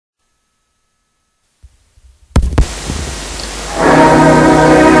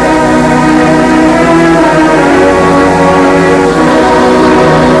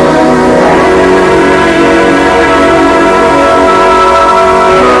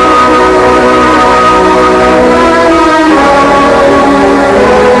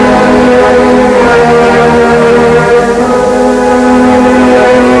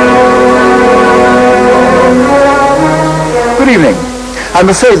I'm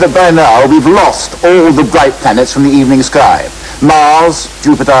afraid that by now we've lost all the bright planets from the evening sky. Mars,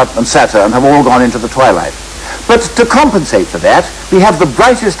 Jupiter and Saturn have all gone into the twilight. But to compensate for that, we have the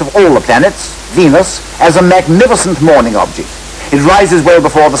brightest of all the planets, Venus, as a magnificent morning object. It rises well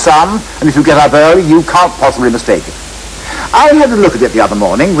before the sun, and if you get up early, you can't possibly mistake it. I had a look at it the other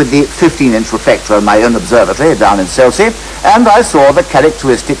morning with the 15-inch reflector in my own observatory down in Chelsea, and I saw the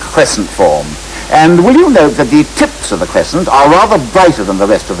characteristic crescent form. And will you note that the tips of the crescent are rather brighter than the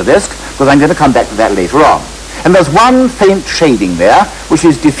rest of the disk, because I'm going to come back to that later on. And there's one faint shading there, which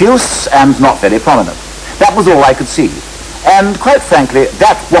is diffuse and not very prominent. That was all I could see. And quite frankly,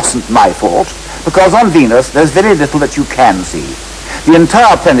 that wasn't my fault, because on Venus there's very little that you can see. The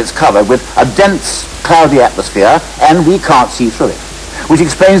entire planet's covered with a dense, cloudy atmosphere, and we can't see through it. Which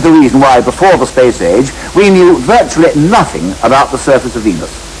explains the reason why, before the space age, we knew virtually nothing about the surface of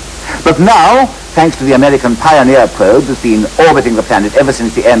Venus. But now, thanks to the American Pioneer probe that's been orbiting the planet ever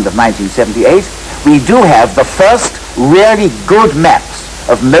since the end of 1978, we do have the first really good maps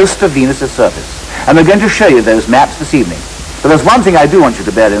of most of Venus's surface. And we're going to show you those maps this evening. But there's one thing I do want you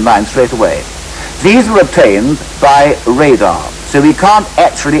to bear in mind straight away. These were obtained by radar, so we can't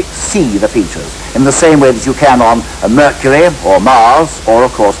actually see the features in the same way that you can on Mercury or Mars or,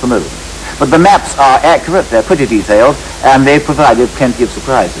 of course, the Moon. But the maps are accurate, they're pretty detailed, and they've provided plenty of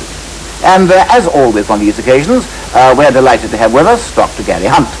surprises. And as always on these occasions, we're delighted to have with us Dr. Garry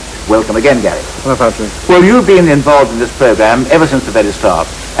Hunt. Welcome again, Gary. Hello, Patrick. Well, you've been involved in this program ever since the very start,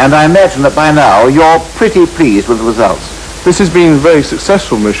 and I imagine that by now you're pretty pleased with the results. This has been a very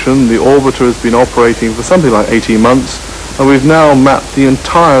successful mission. The orbiter has been operating for something like 18 months, and we've now mapped the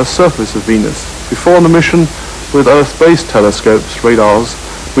entire surface of Venus. Before the mission, with Earth-based telescopes, radars,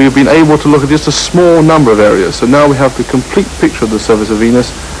 we've been able to look at just a small number of areas. So now we have the complete picture of the surface of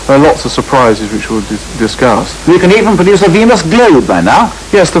Venus, and lots of surprises which we'll discuss. You can even produce a Venus globe by now.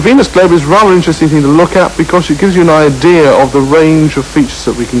 Yes, the Venus globe is a rather interesting thing to look at because it gives you an idea of the range of features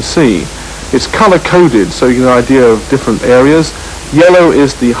that we can see. It's color-coded, so you get an idea of different areas. Yellow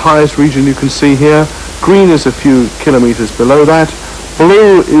is the highest region you can see here. Green is a few kilometers below that.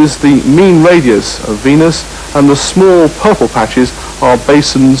 Blue is the mean radius of Venus, and the small purple patches are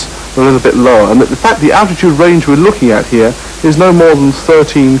basins a little bit lower. And in fact, the altitude range we're looking at here is no more than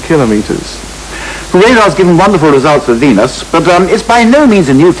 13 kilometers. The radar's given wonderful results of Venus, but it's by no means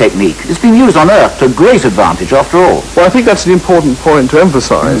a new technique. It's been used on Earth to great advantage after all. Well, I think that's an important point to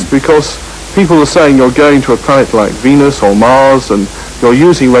emphasize because people are saying you're going to a planet like Venus or Mars and you're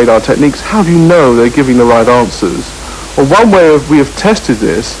using radar techniques. How do you know they're giving the right answers? Well, one way we have tested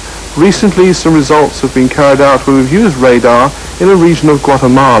this, recently some results have been carried out where we've used radar in a region of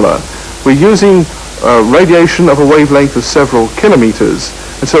Guatemala. We're using radiation of a wavelength of several kilometers,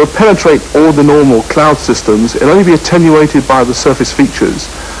 and so to penetrate all the normal cloud systems, it'll only be attenuated by the surface features.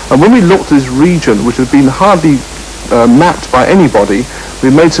 And when we looked at this region, which had been hardly mapped by anybody, we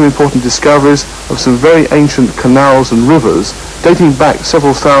made some important discoveries of some very ancient canals and rivers dating back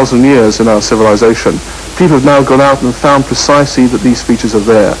several thousand years in our civilization. People have now gone out and found precisely that these features are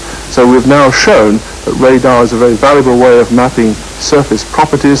there. So we've now shown that radar is a very valuable way of mapping surface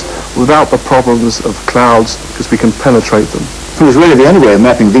properties without the problems of clouds because we can penetrate them. It was really the only way of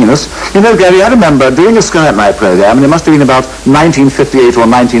mapping Venus. You know, Gary, I remember doing a Sky at Night program, and it must have been about 1958 or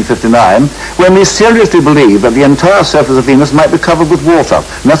 1959, when we seriously believed that the entire surface of Venus might be covered with water.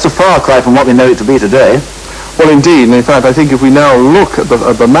 And that's a far cry from what we know it to be today. Well, indeed, and in fact, I think if we now look at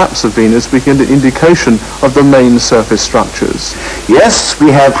the maps of Venus, we can get an indication of the main surface structures. Yes, we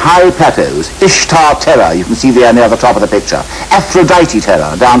have high plateaus. Ishtar Terra, you can see there near the top of the picture. Aphrodite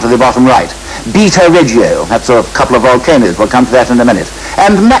Terra, down to the bottom right. Beta Reggio, that's a couple of volcanoes, we'll come to that in a minute.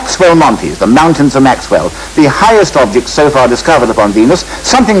 And Maxwell Montes, the mountains of Maxwell, the highest object so far discovered upon Venus,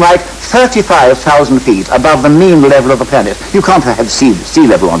 something like 35,000 feet above the mean level of the planet. You can't have sea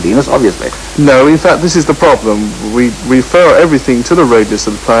level on Venus, obviously. No, in fact, this is the problem. We refer everything to the radius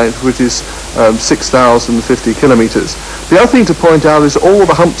of the planet, which is 6,050 kilometers. The other thing to point out is all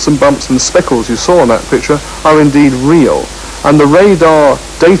the humps and bumps and speckles you saw in that picture are indeed real. And the radar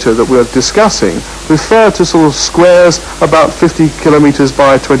data that we're discussing refer to sort of squares about 50 kilometers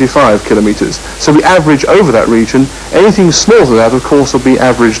by 25 kilometers. So we average over that region. Anything smaller than that, of course, will be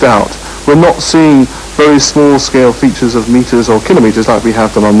averaged out. We're not seeing very small-scale features of meters or kilometers like we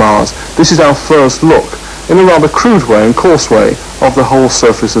have them on Mars. This is our first look, in a rather crude way and coarse way, of the whole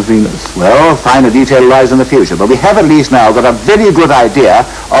surface of Venus. Well, finer detail lies in the future, but we have at least now got a very good idea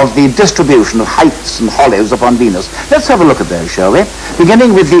of the distribution of heights and hollows upon Venus. Let's have a look at those, shall we?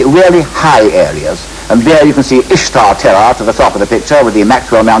 Beginning with the really high areas. And there you can see Ishtar Terra to the top of the picture with the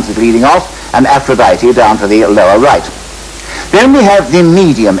Maxwell Mountains leading off, and Aphrodite down to the lower right. Then we have the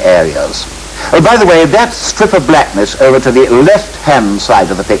medium areas. Oh, by the way, that strip of blackness over to the left-hand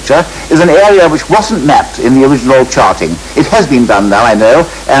side of the picture is an area which wasn't mapped in the original charting. It has been done now, I know,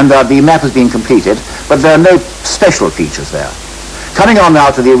 and the map has been completed, but there are no special features there. Coming on now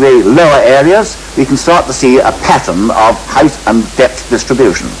to the very lower areas, we can start to see a pattern of height and depth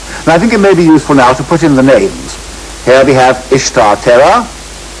distribution. And I think it may be useful now to put in the names. Here we have Ishtar Terra,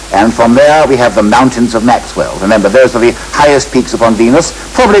 and from there we have the mountains of Maxwell. Remember, those are the highest peaks upon Venus.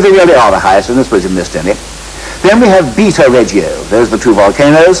 Probably they really are the highest, and I suppose you've missed any. Then we have Beta Regio. Those are the two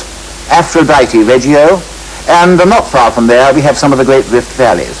volcanoes. Aphrodite Regio. And not far from there we have some of the great rift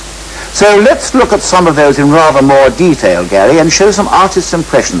valleys. So let's look at some of those in rather more detail, Gary, and show some artists'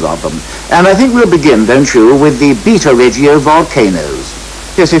 impressions of them. And I think we'll begin, don't you, with the Beta Regio volcanoes.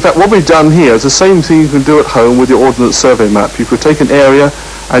 Yes, in fact, what we've done here is the same thing you can do at home with your Ordnance Survey map. You could take an area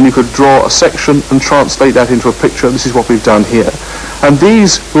and you could draw a section and translate that into a picture. This is what we've done here. And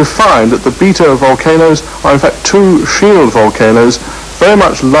these, we find that the Beta volcanoes are in fact two shield volcanoes, very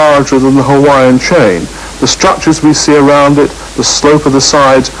much larger than the Hawaiian chain. The structures we see around it, the slope of the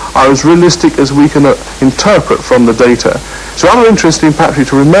sides, are as realistic as we can interpret from the data. It's rather interesting, Patrick,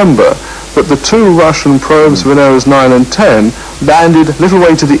 to remember that the two Russian probes, Veneras 9 and 10, landed a little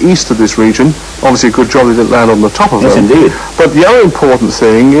way to the east of this region. Obviously a good job they didn't land on the top of them. Yes, indeed. But the other important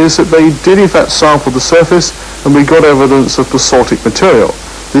thing is that they did in fact sample the surface, and we got evidence of basaltic material.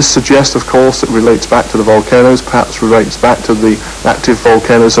 This suggests, of course, it relates back to the volcanoes, perhaps relates back to the active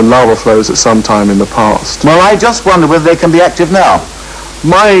volcanoes and lava flows at some time in the past. Well, I just wonder whether they can be active now.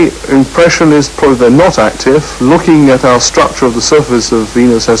 My impression is probably they're not active. Looking at our structure of the surface of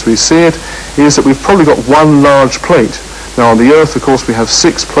Venus as we see it, is that we've probably got one large plate. Now on the Earth, of course, we have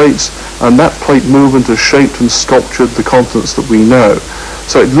 6 plates, and that plate movement has shaped and sculptured the continents that we know.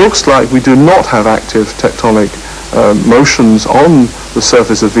 So it looks like we do not have active tectonic motions on the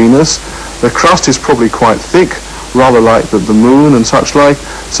surface of Venus. The crust is probably quite thick, rather like the moon and such like,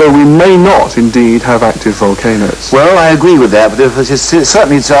 so we may not indeed have active volcanoes. Well, I agree with that, but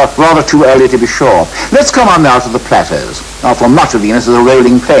certainly it's rather too early to be sure. Let's come on now to the plateaus. Now, for much of Venus is a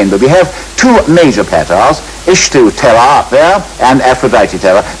rolling plain, but we have two major plateaus, Ishtar Terra up there and Aphrodite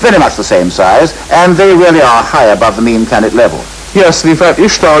Terra, very much the same size, and they really are high above the mean planet level. Yes, and in fact,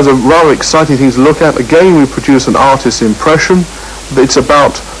 Ishtar is a rather exciting thing to look at. Again, we produce an artist's impression. It's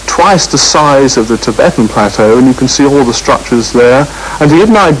about twice the size of the Tibetan plateau, and you can see all the structures there. And to get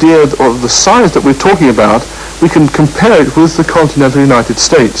an idea of the size that we're talking about, we can compare it with the continental United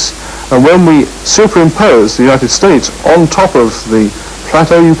States. And when we superimpose the United States on top of the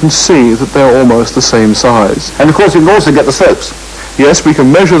plateau, you can see that they're almost the same size. And of course, you can also get the slopes. Yes, we can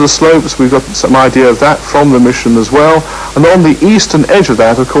measure the slopes. We've got some idea of that from the mission as well. And on the eastern edge of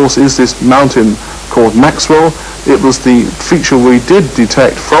that, of course, is this mountain called Maxwell. It was the feature we did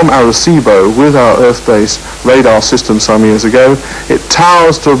detect from Arecibo with our Earth-based radar system some years ago. It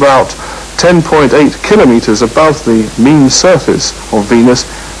towers to about 10.8 kilometers above the mean surface of Venus.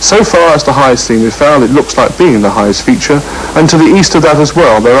 So far as the highest thing we've found, it looks like being the highest feature. And to the east of that as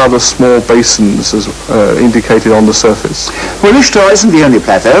well, there are other small basins as indicated on the surface. Well, Ishtar isn't the only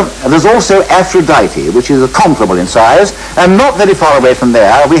plateau. There's also Aphrodite, which is comparable in size, and not very far away from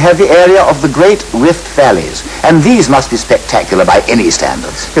there, we have the area of the Great Rift Valleys, and these must be spectacular by any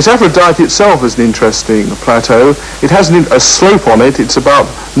standards. Yes, Aphrodite itself is an interesting plateau. It has a slope on it. It's about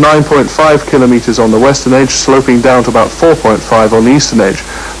 9.5 kilometers on the western edge, sloping down to about 4.5 on the eastern edge.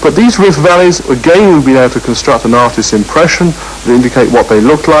 But these rift valleys, again, we've been able to construct an artist's impression to indicate what they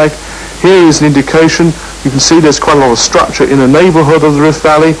look like. Here is an indication. You can see there's quite a lot of structure in the neighborhood of the rift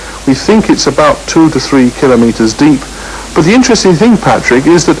valley. We think it's about 2 to 3 kilometers deep. But the interesting thing, Patrick,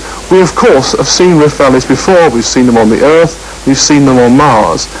 is that we, of course, have seen rift valleys before. We've seen them on the Earth. We've seen them on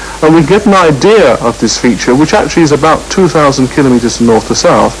Mars. And we get an idea of this feature, which actually is about 2,000 kilometers from north to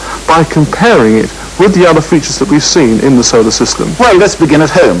south, by comparing it with the other features that we've seen in the solar system. Well, let's begin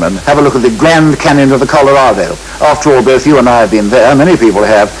at home and have a look at the Grand Canyon of the Colorado. After all, both you and I have been there, many people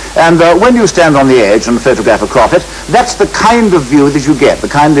have, and when you stand on the edge and photograph across it, that's the kind of view that you get, the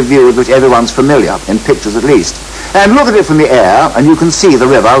kind of view with which everyone's familiar, in pictures at least. And look at it from the air, and you can see the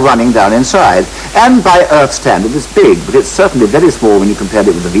river running down inside. And by Earth standard, it's big, but it's certainly very small when you compare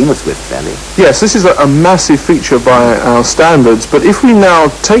it with the Venus Rift Valley. Yes, this is a massive feature by our standards, but if we now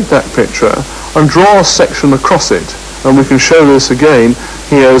take that picture and draw a section across it, and we can show this again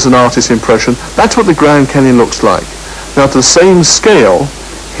here as an artist's impression, that's what the Grand Canyon looks like. Now, to the same scale,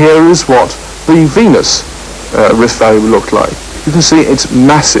 here is what the Venus Rift Valley would look like. You can see it's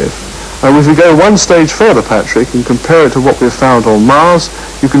massive. And if we go one stage further, Patrick, and compare it to what we've found on Mars,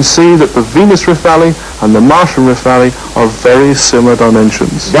 you can see that the Venus Rift Valley and the Martian Rift Valley are very similar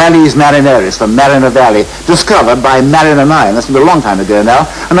dimensions. Valles Marineris, the Mariner Valley, discovered by Mariner 9. That's a long time ago now.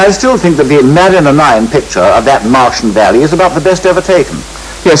 And I still think that the Mariner 9 picture of that Martian valley is about the best ever taken.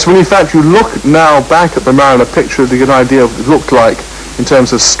 Yes, when in fact you look now back at the Mariner picture to get an idea of what it looked like in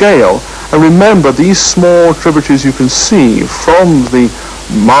terms of scale, and remember these small tributaries you can see from the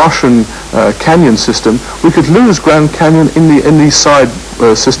Martian canyon system, we could lose Grand Canyon in these side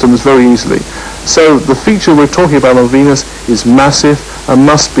systems very easily. So the feature we're talking about on Venus is massive and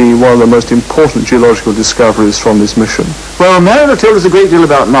must be one of the most important geological discoveries from this mission. Well, Mariner told us a great deal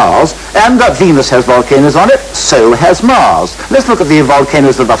about Mars, and that Venus has volcanoes on it, so has Mars. Let's look at the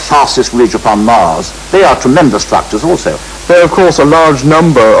volcanoes of the fastest ridge upon Mars. They are tremendous structures also. There are, of course, a large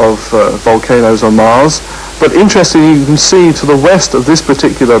number of volcanoes on Mars, but interestingly, you can see to the west of this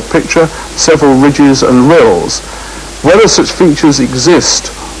particular picture several ridges and rills. Whether such features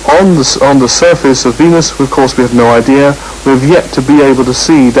exist on the surface of Venus, of course, we have no idea. We've yet to be able to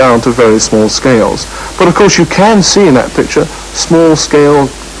see down to very small scales. But of course, you can see in that picture small-scale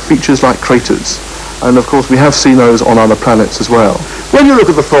features like craters. And of course, we have seen those on other planets as well. When you look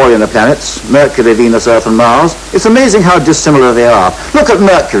at the four inner planets, Mercury, Venus, Earth and Mars, it's amazing how dissimilar they are. Look at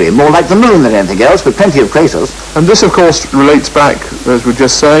Mercury, more like the moon than anything else, with plenty of craters. And this, of course, relates back, as we were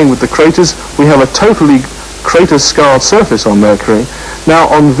just saying, with the craters. We have a totally crater-scarred surface on Mercury. Now,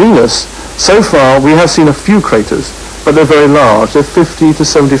 on Venus, so far, we have seen a few craters, but they're very large. They're 50 to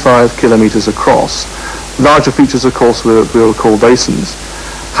 75 kilometers across. Larger features, of course, we'll call basins.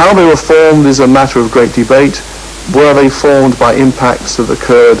 How they were formed is a matter of great debate. Were they formed by impacts that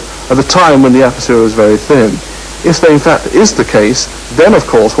occurred at the time when the atmosphere was very thin? If that in fact is the case, then of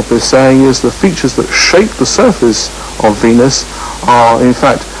course what we're saying is the features that shape the surface of Venus are in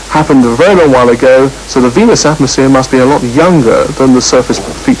fact happened a very long while ago, so the Venus atmosphere must be a lot younger than the surface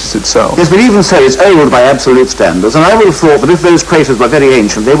features itself. Yes, but even so, it's old by absolute standards, and I would have thought that if those craters were very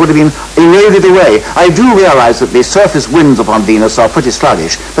ancient, they would have been eroded away. I do realize that the surface winds upon Venus are pretty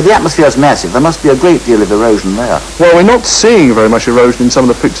sluggish, but the atmosphere is massive. There must be a great deal of erosion there. Well, we're not seeing very much erosion in some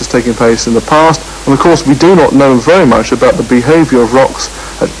of the pictures taking place in the past, and of course we do not know very much about the behavior of rocks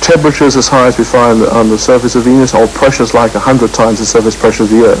at temperatures as high as we find on the surface of Venus, or pressures like 100 times the surface pressure of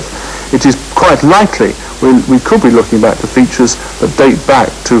the Earth. It is quite likely we could be looking back to features that date back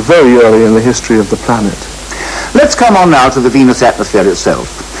to very early in the history of the planet. Let's come on now to the Venus atmosphere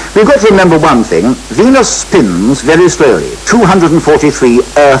itself. We've got to remember one thing. Venus spins very slowly, 243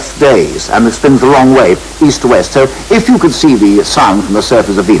 Earth days, and it spins the wrong way, east to west. So if you could see the sun from the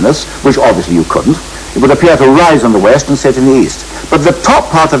surface of Venus, which obviously you couldn't, it would appear to rise in the west and set in the east. But the top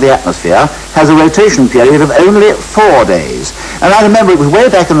part of the atmosphere has a rotation period of only 4 days. And I remember it was way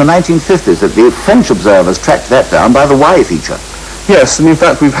back in the 1950s that the French observers tracked that down by the Y feature. Yes, and in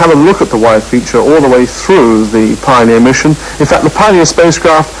fact we've had a look at the Y feature all the way through the Pioneer mission. In fact, the Pioneer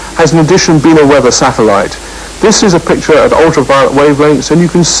spacecraft has in addition been a weather satellite. This is a picture at ultraviolet wavelengths, and you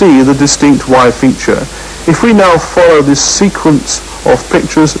can see the distinct Y feature. If we now follow this sequence of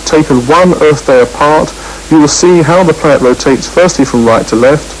pictures taken one Earth day apart, you will see how the planet rotates firstly from right to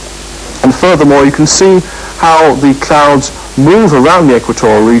left, and furthermore you can see how the clouds move around the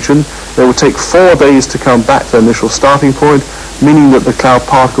equatorial region. It will take 4 days to come back to their initial starting point, meaning that the cloud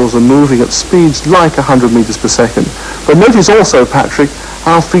particles are moving at speeds like 100 meters per second. But notice also, Patrick,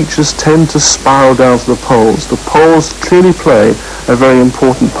 how features tend to spiral down to the poles. The poles clearly play a very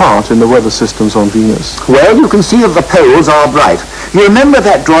important part in the weather systems on Venus. Well, you can see that the poles are bright. You remember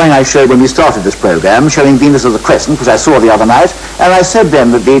that drawing I showed when we started this program, showing Venus as a crescent, which I saw the other night, and I said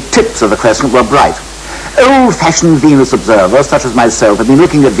then that the tips of the crescent were bright. Old-fashioned Venus observers, such as myself, have been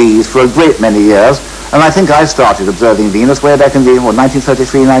looking at these for a great many years, and I think I started observing Venus way back in the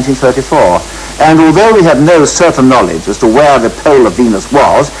 1933, 1934. And although we had no certain knowledge as to where the pole of Venus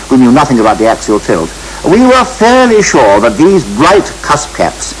was, we knew nothing about the axial tilt, we were fairly sure that these bright cusp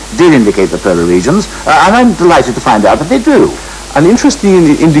caps did indicate the polar regions, and I'm delighted to find out that they do. An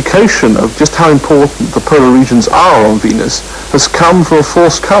interesting indication of just how important the polar regions are on Venus has come from a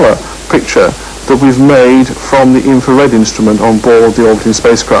false color picture that we've made from the infrared instrument on board the orbiting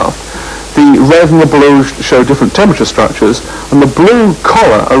spacecraft. The red and the blue show different temperature structures, and the blue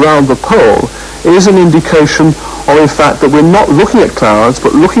collar around the pole is an indication of, in fact, that we're not looking at clouds,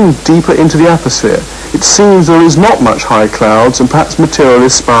 but looking deeper into the atmosphere. It seems there is not much high clouds, and perhaps material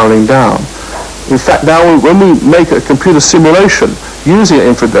is spiraling down. In fact, now when we make a computer simulation using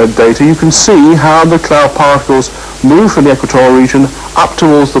infrared data, you can see how the cloud particles move from the equatorial region up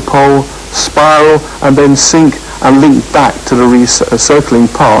towards the pole, spiral, and then sink and link back to the circling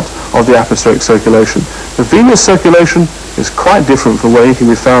part of the atmospheric circulation. The Venus circulation is quite different from where it can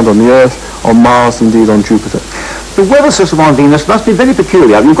be found on the Earth, on Mars, indeed on Jupiter. The weather system on Venus must be very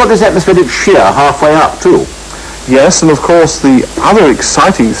peculiar. You've got this atmospheric shear halfway up too. Yes, and of course the other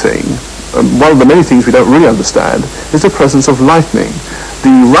exciting thing, one of the many things we don't really understand, is the presence of lightning.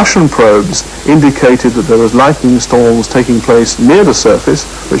 The Russian probes indicated that there was lightning storms taking place near the surface,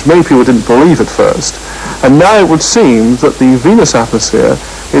 which many people didn't believe at first. And now it would seem that the Venus atmosphere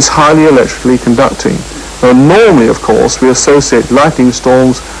is highly electrically conducting. Now, normally, of course, we associate lightning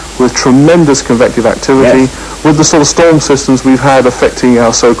storms with tremendous convective activity, yes, with the sort of storm systems we've had affecting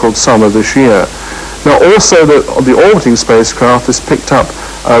our so-called summer this year. Now, also the orbiting spacecraft has picked up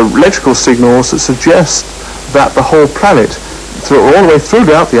electrical signals that suggest that the whole planet, all the way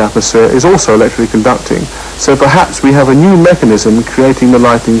throughout the atmosphere, is also electrically conducting. So perhaps we have a new mechanism creating the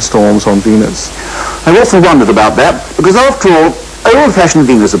lightning storms on Venus. I've often wondered about that, because after all, old-fashioned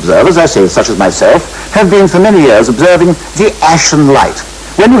Venus observers, I say, such as myself, have been for many years observing the ashen light.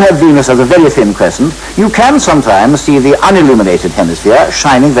 When you have Venus as a very thin crescent, you can sometimes see the unilluminated hemisphere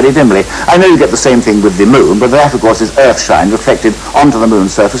shining very dimly. I know you get the same thing with the moon, but that, of course, is Earthshine reflected onto the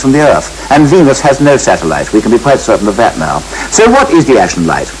moon's surface from the Earth. And Venus has no satellite. We can be quite certain of that now. So what is the ashen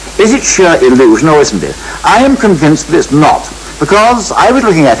light? Is it sheer illusion or isn't it? I am convinced that it's not, because I was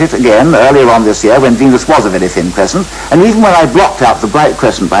looking at it again earlier on this year when Venus was a very thin crescent, and even when I blocked out the bright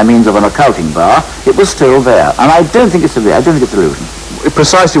crescent by means of an occulting bar, it was still there. And I don't think it's illusion.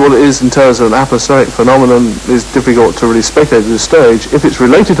 Precisely what it is in terms of an atmospheric phenomenon is difficult to really speculate at this stage. If it's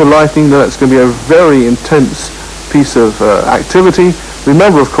related to lightning, then it's going to be a very intense piece of activity.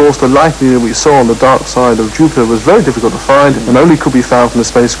 Remember, of course, the lightning that we saw on the dark side of Jupiter was very difficult to find and only could be found from the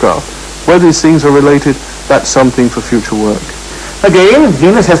spacecraft. Whether these things are related, that's something for future work. Again,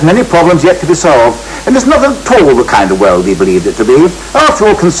 Venus has many problems yet to be solved, and it's not at all the kind of world we believed it to be. After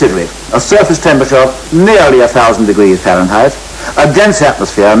all, consider it. A surface temperature nearly 1,000 degrees Fahrenheit, a dense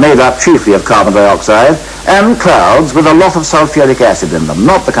atmosphere made up chiefly of carbon dioxide, and clouds with a lot of sulfuric acid in them.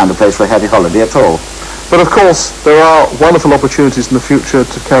 Not the kind of place for a happy holiday at all. But of course, there are wonderful opportunities in the future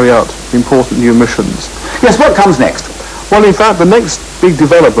to carry out important new missions. Yes, what comes next? Well, in fact, the next big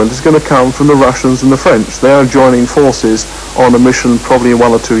development is going to come from the Russians and the French. They are joining forces on a mission probably in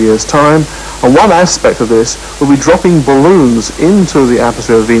 1 or 2 years' time. And one aspect of this will be dropping balloons into the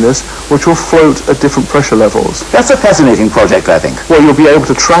atmosphere of Venus, which will float at different pressure levels. That's a fascinating project, I think. Well, you'll be able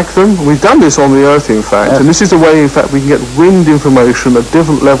to track them. We've done this on the Earth, in fact, and this is a way, in fact, we can get wind information at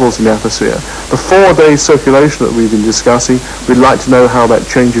different levels in the atmosphere. The 4-day circulation that we've been discussing, we'd like to know how that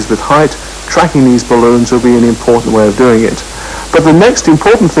changes with height. Tracking these balloons will be an important way of doing it. But the next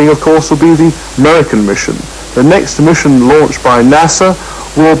important thing, of course, will be the American mission. The next mission launched by NASA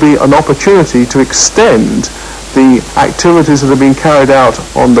will be an opportunity to extend the activities that have been carried out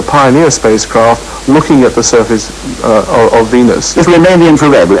on the Pioneer spacecraft looking at the surface of Venus. This will remain the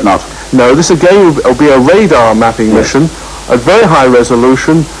infrared, will it not? No, this again will be a radar mapping mission at very high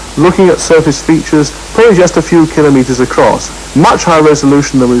resolution, looking at surface features probably just a few kilometers across. Much higher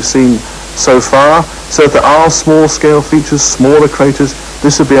resolution than we've seen so far, so if there are small-scale features, smaller craters,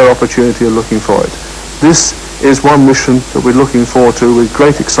 this would be our opportunity of looking for it. This is one mission that we're looking forward to with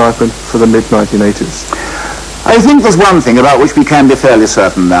great excitement for the mid-1980s. I think there's one thing about which we can be fairly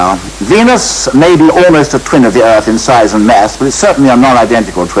certain now. Venus may be almost a twin of the Earth in size and mass, but it's certainly a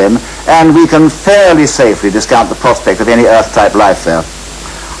non-identical twin, and we can fairly safely discount the prospect of any Earth-type life there.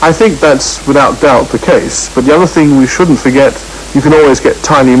 I think that's without doubt the case, but the other thing we shouldn't forget, you can always get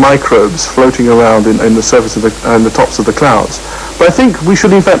tiny microbes floating around in the surface of the tops of the clouds. But I think we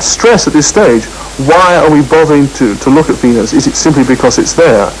should in fact stress at this stage, why are we bothering to look at Venus? Is it simply because it's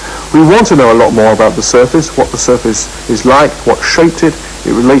there? We want to know a lot more about the surface, what the surface is like, what shaped it.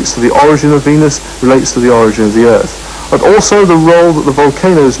 It relates to the origin of Venus, relates to the origin of the Earth. But also the role that the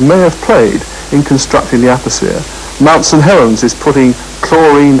volcanoes may have played in constructing the atmosphere. Mount St. Helens is putting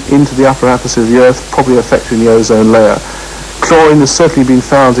chlorine into the upper atmosphere of the Earth, probably affecting the ozone layer. Chlorine has certainly been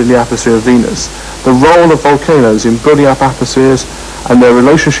found in the atmosphere of Venus. The role of volcanoes in building up atmospheres and their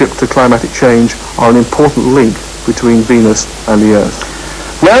relationship to climatic change are an important link between Venus and the Earth.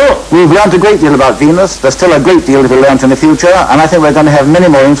 Well, we've learned a great deal about Venus. There's still a great deal to be learned in the future, and I think we're going to have many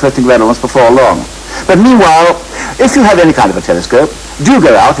more interesting developments before long. But meanwhile, if you have any kind of a telescope, do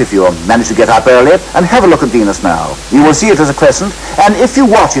go out, if you manage to get up early, and have a look at Venus now. You will see it as a crescent, and if you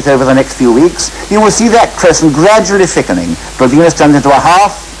watch it over the next few weeks, you will see that crescent gradually thickening, till Venus turns into a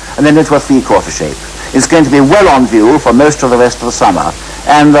half, and then into a three-quarter shape. It's going to be well on view for most of the rest of the summer,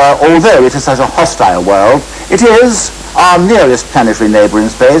 and although it is such a hostile world, it is our nearest planetary neighbour in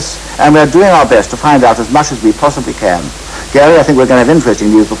space, and we're doing our best to find out as much as we possibly can. Gary, I think we're going to have interesting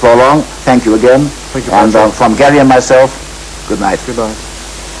news before long. Thank you again. Thank you. And from Gary and myself, good night. Good night.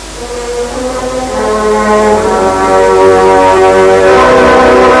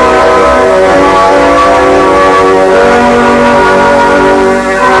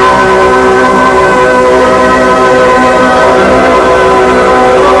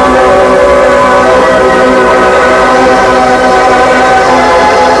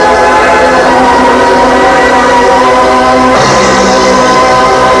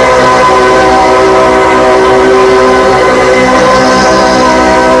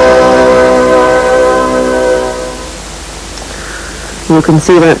 You can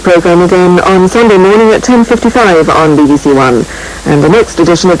see that programme again on Sunday morning at 10:55 on BBC One. And the next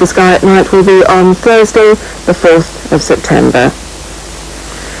edition of The Sky at Night will be on Thursday, the 4th of September.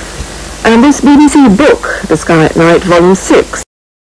 And this BBC book, The Sky at Night, Volume 6,